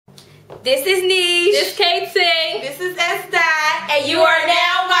This is Niche. This is KT. This is Yesgod. And you are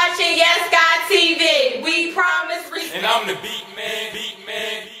now watching Yesgod TV. We promise respect. And I'm the beat man, beat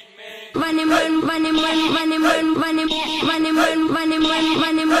man, beat man. Money, money, money, money, money, money, money, money, money, money,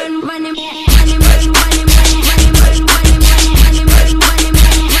 money, money, money, money.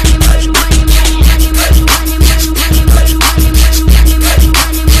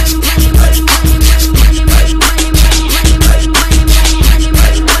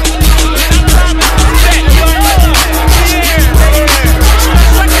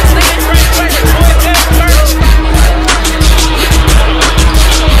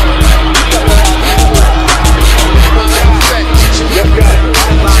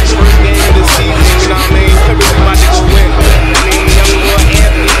 This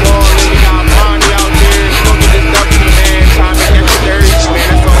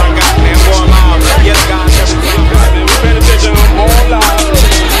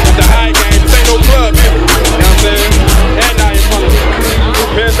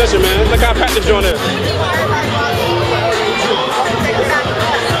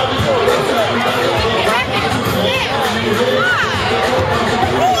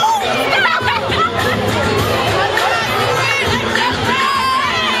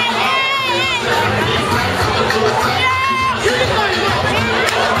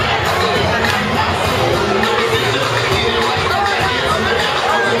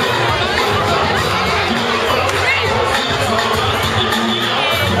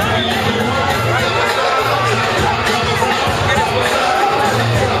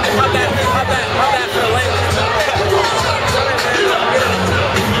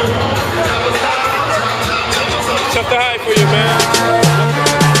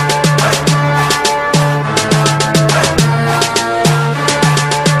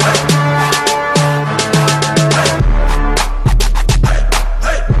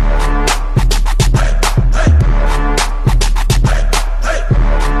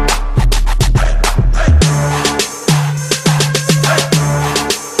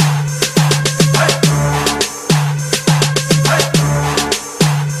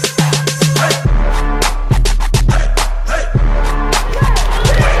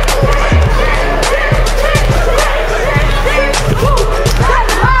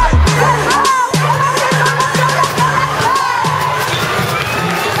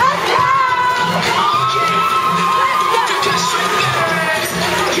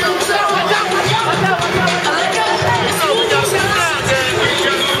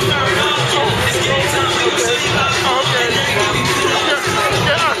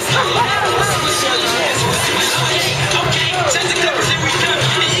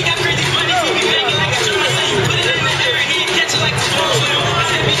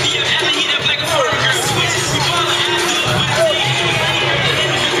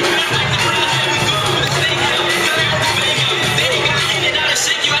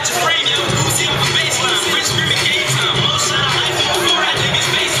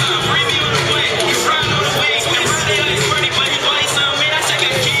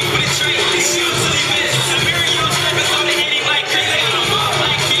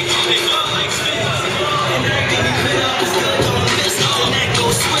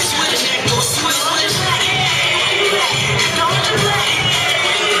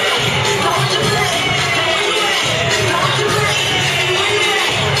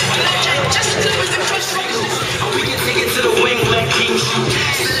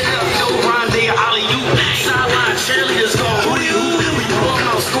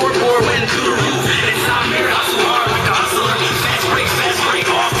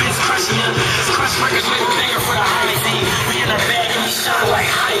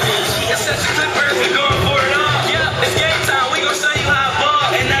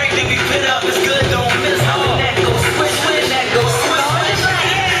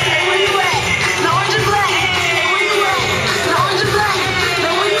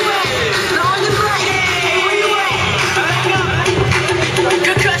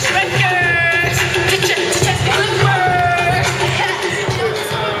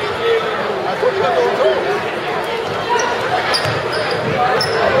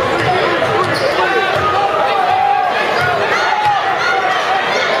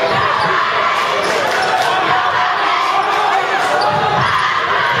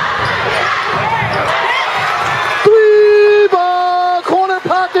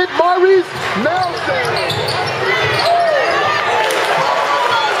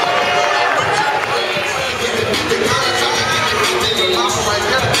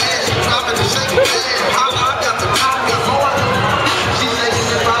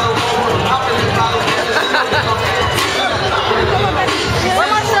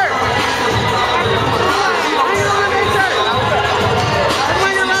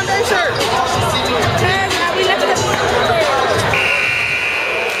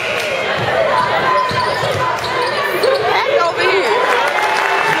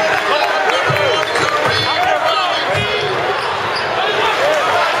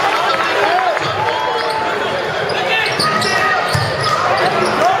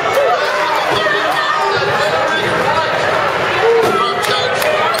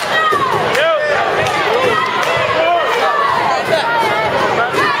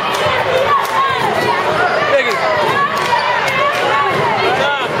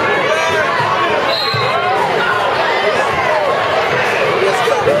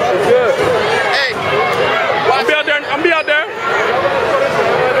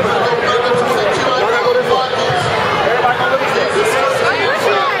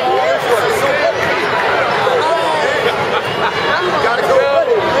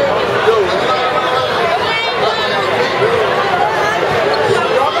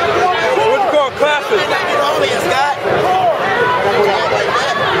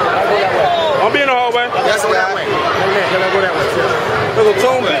little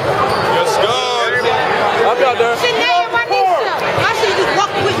tune beat. Yesgod. I'll be out there. Shanae and Ranisha. I should just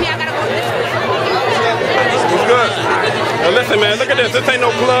walk with me. I gotta go this way. It's good. Now listen, man, look at this. This ain't no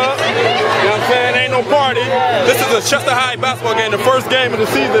club. You know what I'm saying? Ain't no party. This is a Chester High basketball game, the first game of the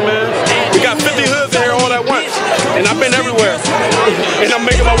season, man. We got 50 hoods in here all at once. And I've been everywhere. And I'm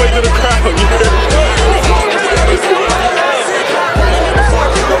making my way to the crowd. You hear?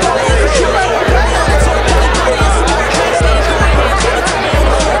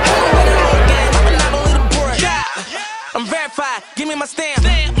 I'm verified, give me my stamp.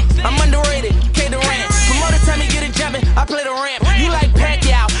 I'm underrated, K Durant. Promoter tell me get it jumping, I play the ramp. You like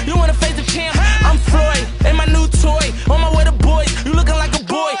Pacquiao, you wanna face the champ? I'm Floyd, and my new toy. On my way to boys, you looking like a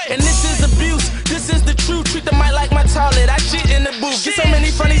boy. And this is abuse, this is the truth. Treat the mic like my toilet, I shit in the booth. Get so many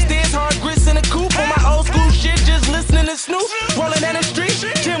funny stands, hard grits in the coupe. On my old school shit, just listening to Snoop. Rolling down the street,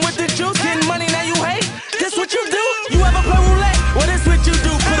 gym with the juice. Getting money, now you hate, this what you do? You ever play roulette? Well, this what you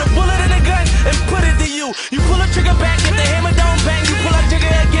do. Put a bullet in the gun and put it to you. You pull a trigger back, if the hammer don't bang, you pull a trigger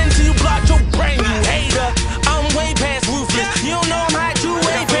again till you block your brain, you hater. I'm way past ruthless. You don't know I'm hot, you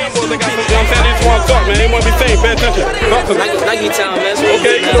way past stupid. You know what I'm saying? They just want to talk, man. They want to be saying, pay attention. Talk to me. Now you tell them, man.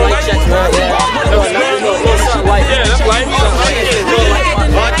 Okay, you know what? Yeah, that's light.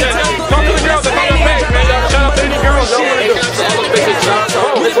 Talk to the girls that's on your page, man. Y'all shout out to any girls. Y'all want to do.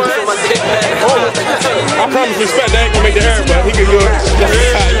 I promise respect. They ain't gonna make the hair, but he can do it. He can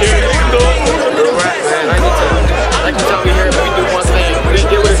do it. Right, man. Like you tell me here, we do one thing. We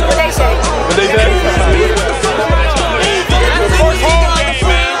get with it. What they say? What they say? First hall game,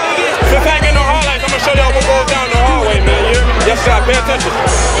 man. Since I ain't getting no highlights, I'm gonna show y'all what goes down the hallway, man. Yes, sir. Pay attention.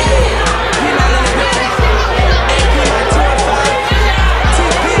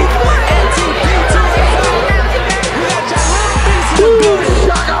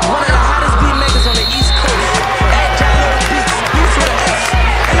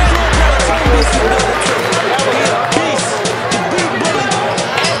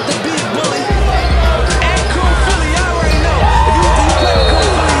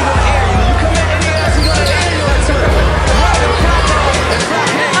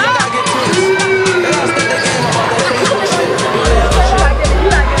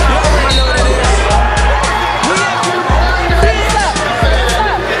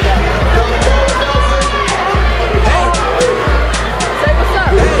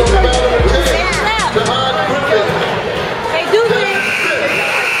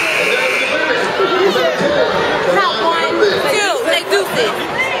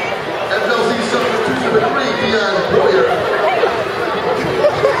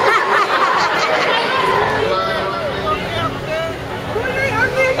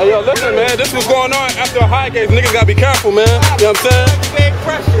 Hey, yo, listen, man, this was going on after a high game. Niggas gotta be careful, man. You know what I'm saying? Big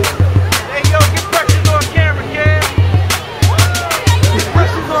pressure. Hey, yo, get pressures on camera, Cam. Get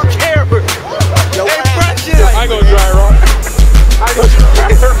pressures on camera. Yo, hey, pressures. I ain't gonna dry rock. I ain't gonna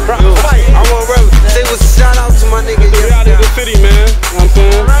dry rock. I want to say what's a shout out to my nigga. We out in the city, man. You know what I'm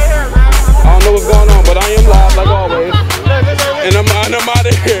saying? I don't know what's going on, but I am live like always. And I'm out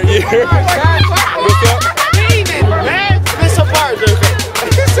of here. You hear? What's up? Man, this a bar, okay?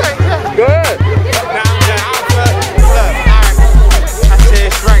 Go ahead. I said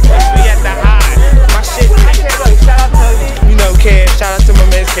it's right, we at the high. My shit, shout out to, you know, Cam. Shout out to my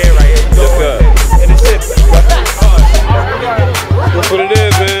man Cam right here. Yes, sir. And it's it. That's what it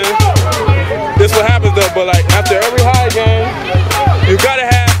is, man. This what happens though, but like after every high game, you gotta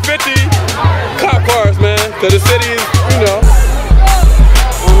have 50 cop cars, man. Cause the city is, you know,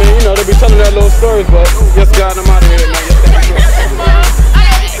 I mean, you know, they be telling their little stories, but yes, God, I'm out of here, man.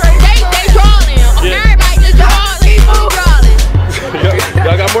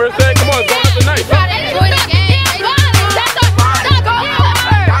 Y'all got more to say? Come on, it's going up tonight. Yesgod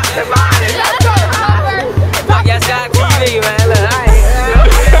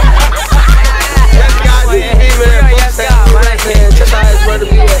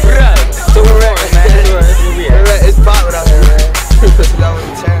TV, man. Look, it's popping out here, man.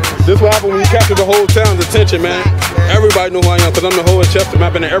 This what happened when you capture the whole town's attention, man. Everybody know who I am, because I'm the whole of Chester.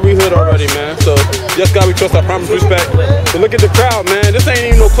 I've been in every hood already, man. So, yes, God, we trust, I promise, respect. But look at the crowd, man. This ain't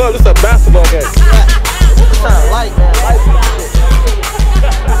even no club, this is a basketball game. It's not light, man.